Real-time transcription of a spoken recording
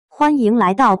欢迎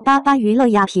来到八八娱乐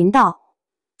呀频道，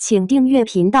请订阅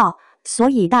频道，所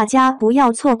以大家不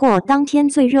要错过当天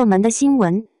最热门的新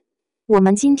闻。我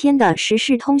们今天的时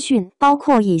事通讯包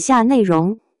括以下内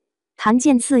容：檀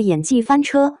健次演技翻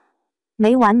车，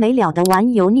没完没了的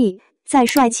玩油腻，再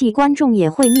帅气观众也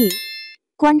会腻。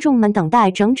观众们等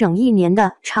待整整1年的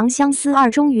《长相思2》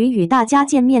终于与大家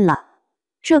见面了。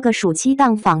这个暑期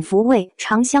档仿佛为《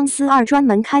长相思2》专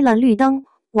门开了绿灯。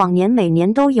往年每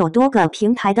年都有多个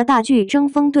平台的大剧争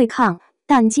锋对抗，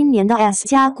但今年的 S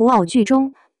加古偶剧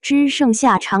中，只剩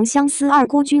下《长相思2》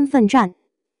孤军奋战，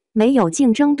没有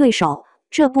竞争对手，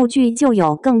这部剧就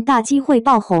有更大机会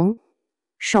爆红。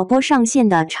首播上线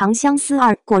的《长相思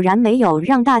2》果然没有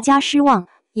让大家失望，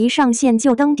一上线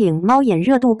就登顶猫眼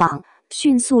热度榜，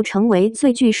迅速成为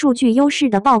最具数据优势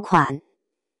的爆款。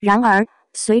然而，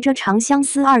随着《长相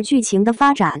思2》剧情的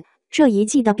发展，这一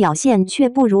季的表现却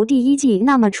不如第1季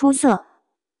那么出色。《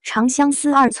长相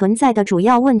思2》存在的主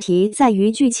要问题在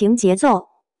于剧情节奏。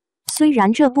虽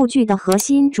然这部剧的核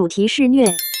心主题是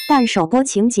虐，但首播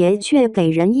情节却给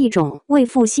人一种为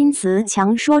赋新词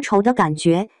强说愁的感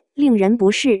觉，令人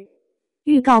不适。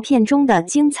预告片中的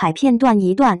精彩片段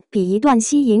一段比一段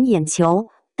吸引眼球，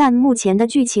但目前的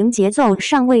剧情节奏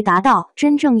尚未达到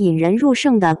真正引人入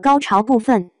胜的高潮部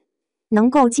分。能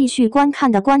够继续观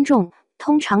看的观众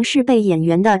通常是被演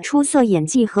员的出色演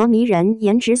技和迷人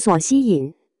颜值所吸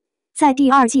引。在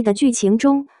第2季的剧情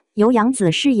中，由杨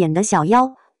紫饰演的小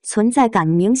妖存在感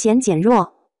明显减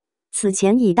弱。此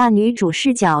前以大女主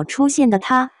视角出现的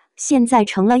她，现在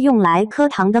成了用来磕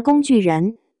糖的工具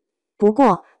人。不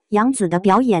过，杨紫的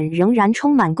表演仍然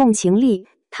充满共情力，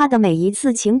她的每一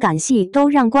次情感戏都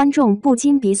让观众不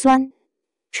禁鼻酸。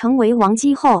成为王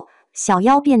姬后，小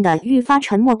妖变得愈发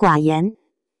沉默寡言。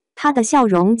他的笑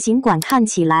容尽管看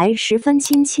起来十分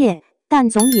亲切，但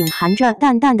总隐含着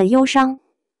淡淡的忧伤。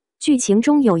剧情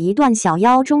中有一段，小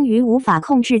妖终于无法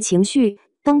控制情绪，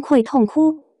崩溃痛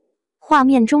哭。画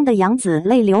面中的杨紫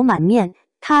泪流满面，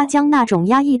她将那种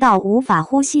压抑到无法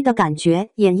呼吸的感觉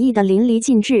演绎得淋漓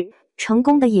尽致，成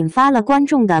功地引发了观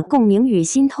众的共鸣与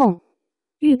心痛。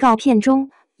预告片中，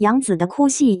杨紫的哭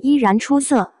戏依然出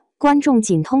色，观众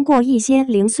仅通过一些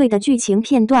零碎的剧情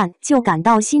片段就感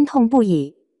到心痛不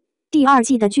已。第2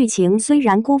季的剧情虽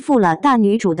然辜负了大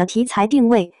女主的题材定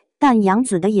位，但杨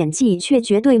紫的演技却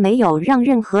绝对没有让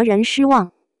任何人失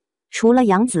望。除了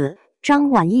杨紫，张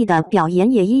晚意的表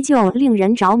演也依旧令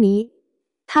人着迷。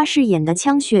她饰演的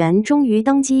枪玄终于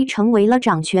登基成为了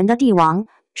掌权的帝王，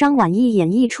张晚意演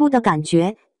绎出的感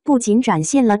觉不仅展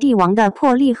现了帝王的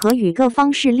魄力和与各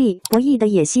方势力博弈的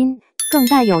野心，更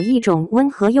带有一种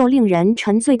温和又令人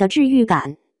沉醉的治愈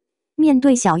感。面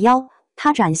对小妖，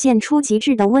他展现出极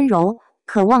致的温柔，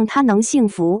渴望他能幸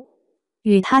福。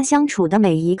与他相处的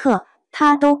每一刻，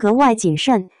他都格外谨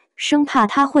慎，生怕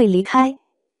他会离开。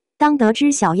当得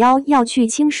知小妖要去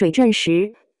清水镇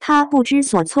时，他不知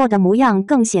所措的模样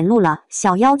更显露了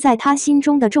小妖在他心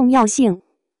中的重要性。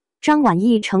张晚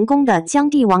意成功地将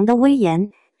帝王的威严、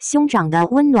兄长的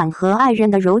温暖和爱人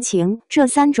的柔情这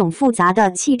3种复杂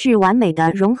的气质完美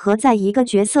地融合在一个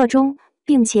角色中，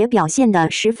并且表现得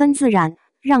十分自然，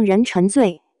让人沉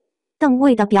醉。邓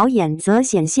为的表演则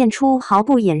显现出毫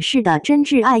不掩饰的真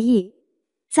挚爱意。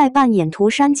在扮演涂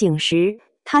山璟时，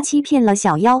他欺骗了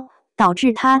小妖，导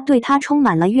致他对他充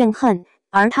满了怨恨，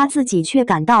而他自己却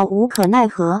感到无可奈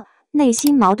何，内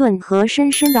心矛盾和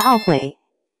深深的懊悔。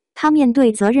他面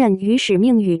对责任与使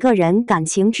命与个人感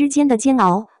情之间的煎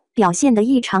熬，表现得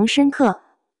异常深刻。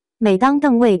每当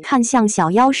邓为看向小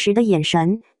妖时的眼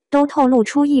神，都透露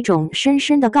出一种深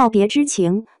深的告别之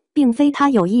情，并非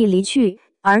他有意离去，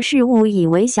而是误以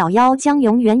为小妖将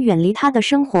永远远离他的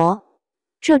生活。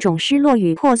这种失落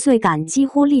与破碎感几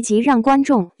乎立即让观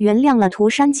众原谅了涂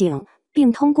山璟，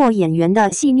并通过演员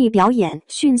的细腻表演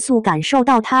迅速感受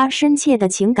到他深切的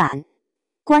情感。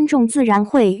观众自然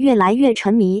会越来越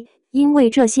沉迷，因为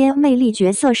这些魅力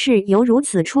角色是由如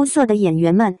此出色的演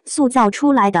员们塑造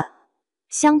出来的。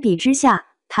相比之下，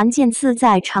檀健次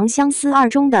在《长相思2》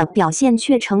中的表现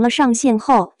却成了上线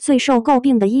后最受诟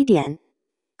病的一点。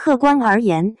客观而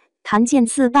言，檀健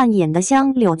次扮演的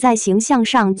香柳在形象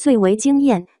上最为惊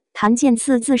艳，檀健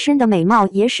次自身的美貌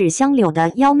也使香柳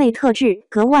的妖媚特质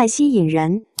格外吸引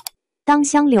人。当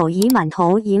香柳以满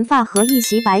头银发和一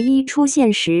袭白衣出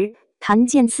现时，檀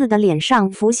健次的脸上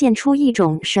浮现出一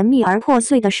种神秘而破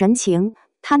碎的神情，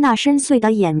他那深邃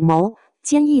的眼眸、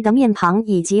坚毅的面庞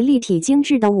以及立体精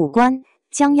致的五官，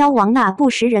将妖王那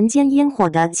不食人间烟火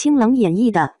的清冷演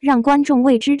绎的让观众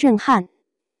为之震撼。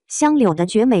香柳的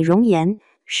绝美容颜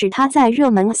使他在热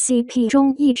门 CP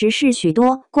中一直是许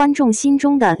多观众心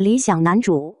中的理想男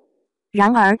主。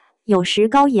然而，有时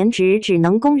高颜值只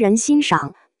能供人欣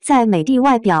赏，在美的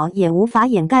外表也无法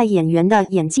掩盖演员的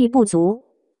演技不足。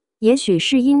也许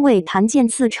是因为檀健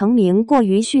次成名过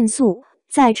于迅速，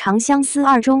在《长相思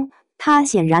2》中，他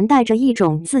显然带着一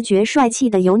种自觉帅气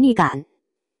的油腻感。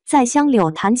在香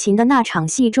柳弹琴的那场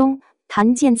戏中，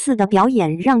檀健次的表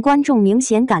演让观众明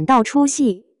显感到出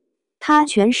戏。他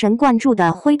全神贯注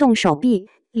地挥动手臂，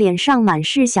脸上满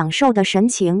是享受的神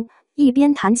情，一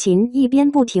边弹琴一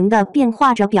边不停地变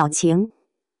化着表情。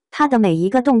他的每一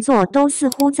个动作都似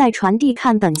乎在传递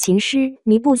看本琴师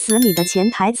迷不死你的潜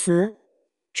台词。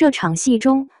这场戏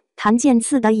中，檀健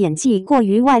次的演技过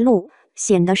于外露，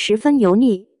显得十分油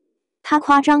腻。他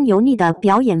夸张油腻的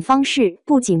表演方式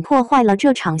不仅破坏了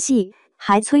这场戏，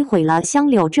还摧毁了香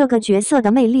柳这个角色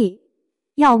的魅力。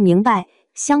要明白，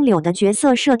香柳的角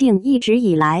色设定一直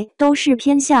以来都是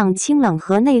偏向清冷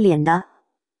和内敛的。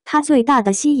他最大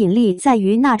的吸引力在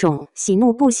于那种喜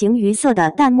怒不形于色的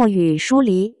淡漠与疏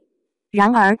离。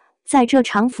然而，在这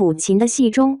场抚琴的戏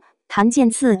中，檀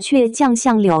健次却将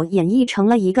香柳演绎成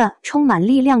了一个充满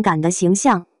力量感的形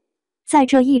象。在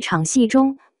这一场戏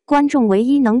中，观众唯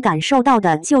一能感受到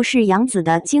的就是杨紫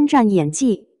的精湛演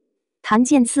技。檀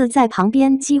健次在旁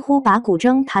边几乎把古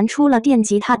筝弹出了电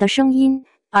吉他的声音，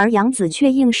而杨紫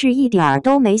却硬是一点儿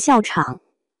都没笑场。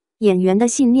演员的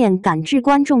信念感至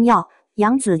关重要，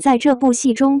杨紫在这部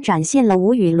戏中展现了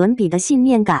无与伦比的信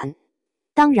念感。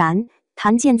当然，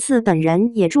檀健次本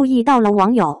人也注意到了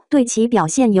网友对其表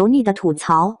现油腻的吐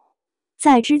槽。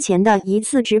在之前的一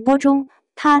次直播中，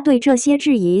他对这些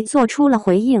质疑做出了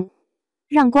回应。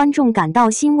让观众感到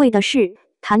欣慰的是，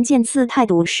檀健次态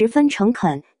度十分诚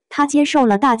恳，他接受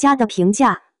了大家的评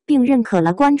价，并认可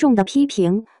了观众的批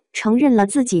评，承认了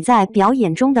自己在表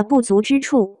演中的不足之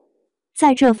处。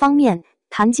在这方面，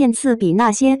檀健次比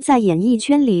那些在演艺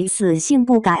圈里死性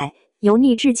不改、油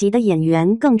腻至极的演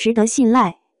员更值得信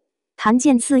赖。檀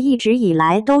健次一直以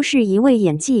来都是一位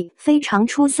演技非常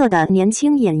出色的年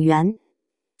轻演员。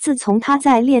自从他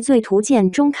在《猎罪图鉴》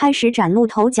中开始崭露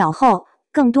头角后，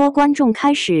更多观众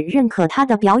开始认可他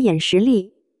的表演实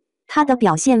力。他的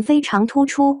表现非常突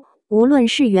出，无论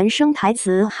是原声台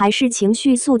词还是情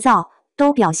绪塑造，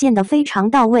都表现得非常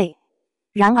到位。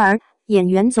然而，演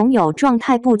员总有状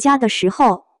态不佳的时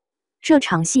候。这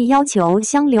场戏要求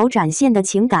香柳展现的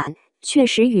情感，确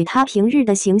实与他平日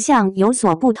的形象有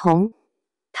所不同。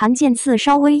檀健次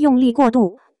稍微用力过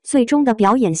度，最终的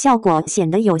表演效果显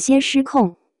得有些失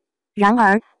控。然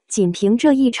而，仅凭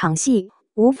这一场戏，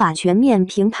无法全面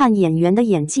评判演员的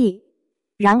演技。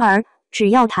然而，只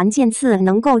要檀健次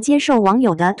能够接受网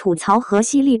友的吐槽和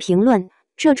犀利评论，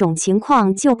这种情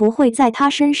况就不会在他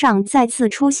身上再次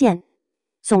出现。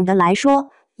总的来说，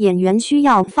演员需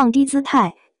要放低姿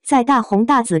态，在大红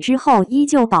大紫之后依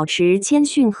旧保持谦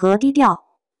逊和低调。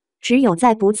只有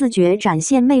在不自觉展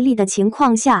现魅力的情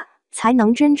况下，才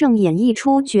能真正演绎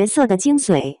出角色的精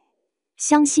髓。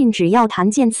相信只要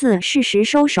檀健次适时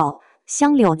收手，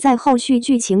香柳在后续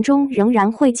剧情中仍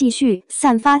然会继续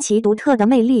散发其独特的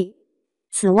魅力。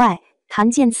此外，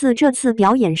檀健次这次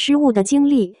表演失误的经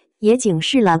历，也警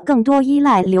示了更多依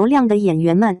赖流量的演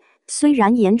员们，虽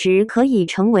然颜值可以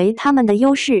成为他们的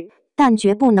优势，但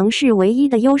绝不能是唯一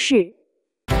的优势。